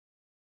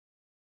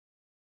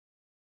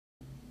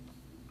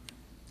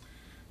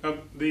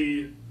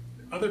The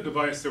other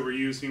device that we're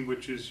using,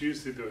 which is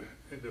usually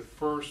the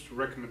first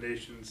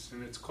recommendations,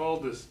 and it's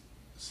called this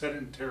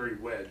sedentary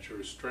wedge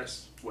or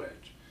stress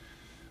wedge.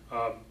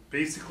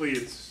 Basically,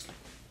 it's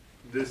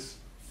this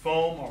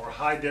foam or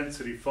high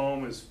density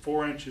foam is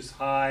 4 inches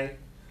high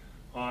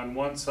on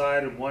one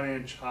side and 1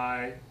 inch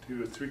high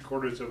to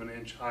 3/4 of an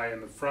inch high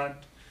in the front.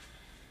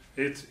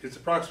 It's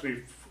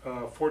approximately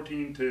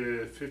 14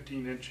 to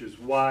 15 inches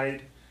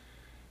wide.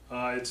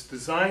 It's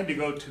designed to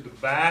go to the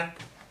back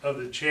of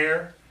the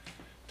chair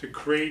to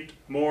create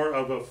more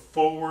of a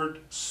forward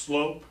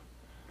slope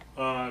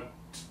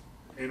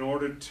in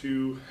order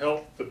to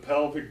help the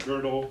pelvic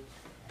girdle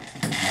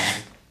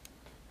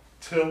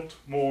tilt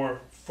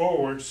more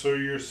forward, so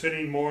you're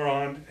sitting more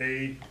on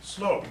a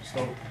slope.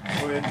 So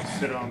go ahead and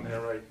sit on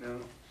there right now,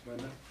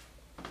 Linda.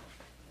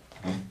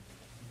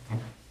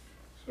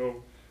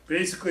 So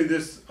basically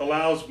this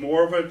allows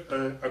more of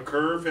a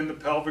curve in the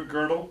pelvic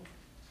girdle.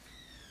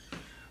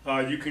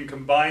 You can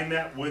combine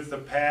that with a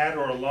pad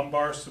or a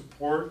lumbar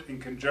support in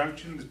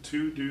conjunction. The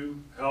two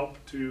do help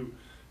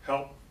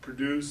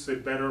produce a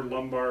better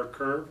lumbar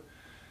curve.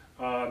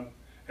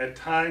 At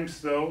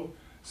times though,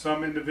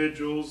 some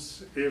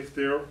individuals, if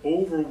they're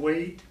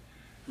overweight,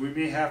 we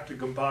may have to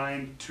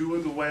combine two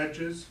of the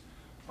wedges.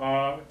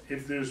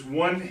 If there's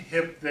one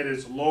hip that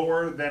is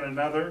lower than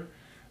another,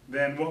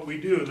 then what we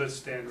do, let's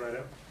stand right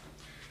up,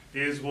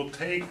 is we'll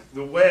take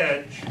the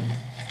wedge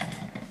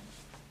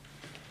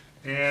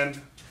and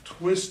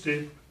twist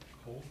it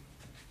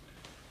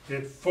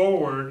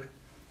forward.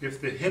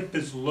 If the hip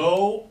is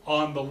low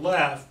on the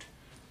left,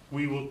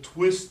 we will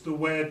twist the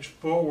wedge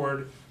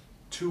forward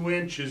 2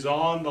 inches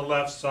on the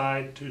left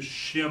side to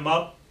shim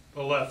up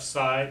the left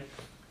side.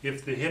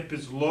 If the hip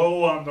is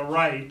low on the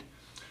right,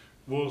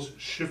 we'll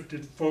shift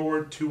it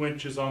forward 2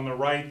 inches on the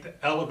right to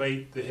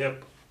elevate the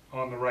hip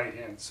on the right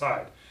hand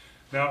side.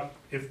 Now,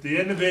 if the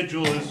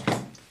individual is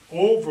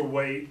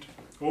overweight,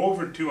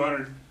 over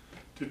 200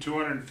 to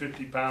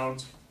 250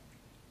 pounds,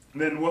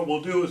 then what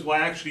we'll do is we'll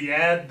actually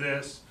add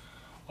this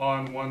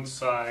on one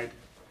side,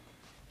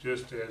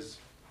 just as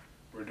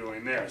we're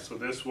doing there. So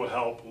this will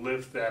help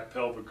lift that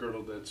pelvic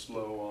girdle that's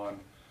low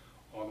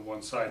on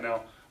one side.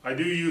 Now, I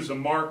do use a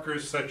marker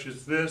such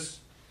as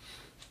this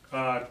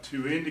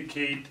to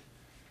indicate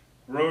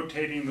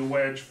rotating the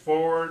wedge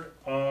forward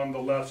on the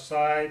left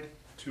side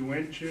 2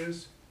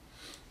 inches.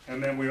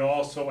 And then we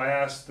also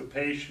ask the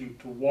patient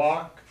to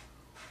walk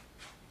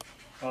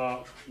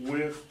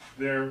with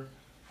their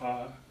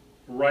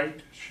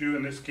right shoe.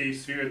 In this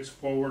case here, it's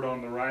forward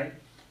on the right.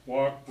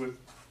 Walk with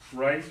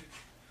right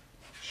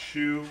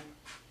shoe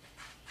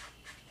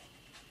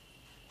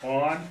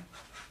on,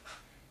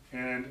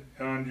 and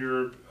on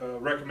your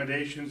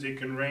recommendations, it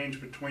can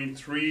range between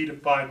 3 to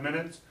 5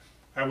 minutes.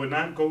 I would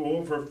not go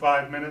over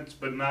 5 minutes,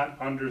 but not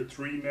under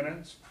 3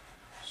 minutes.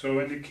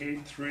 So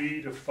indicate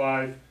 3 to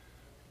 5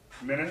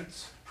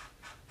 minutes.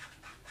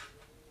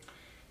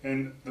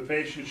 And the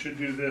patient should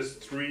do this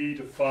 3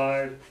 to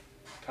 5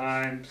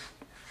 times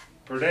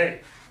per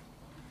day.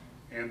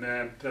 And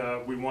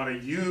that we want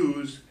to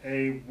use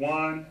a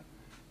 1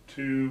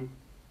 to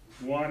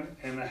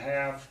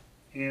 1.5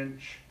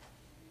 inch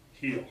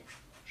heel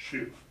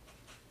shoe.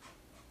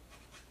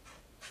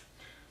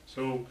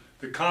 So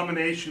the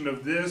combination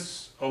of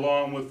this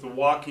along with the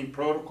walking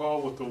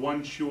protocol with the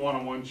one shoe on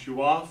and one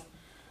shoe off,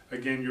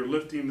 again, you're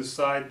lifting the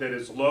side that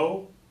is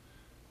low.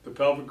 The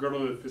pelvic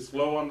girdle, if it's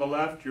low on the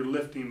left, you're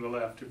lifting the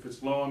left. If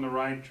it's low on the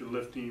right, you're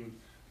lifting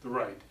the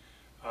right.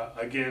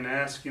 Again,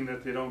 asking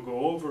that they don't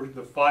go over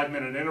the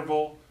 5-minute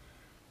interval,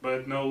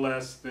 but no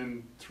less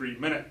than 3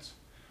 minutes.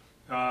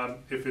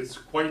 If it's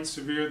quite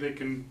severe, they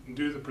can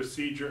do the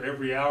procedure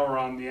every hour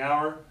on the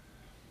hour,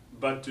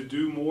 but to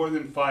do more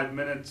than 5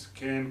 minutes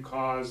can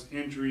cause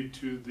injury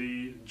to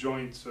the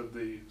joints of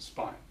the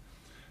spine.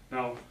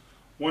 Now,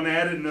 one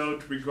added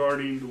note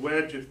regarding the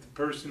wedge: if the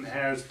person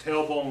has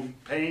tailbone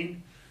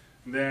pain,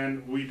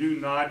 then we do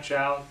notch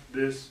out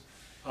this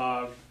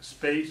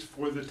space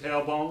for the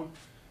tailbone.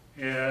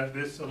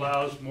 This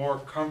allows more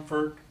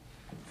comfort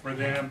for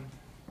them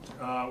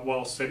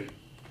while sitting.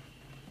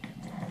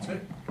 That's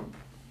it.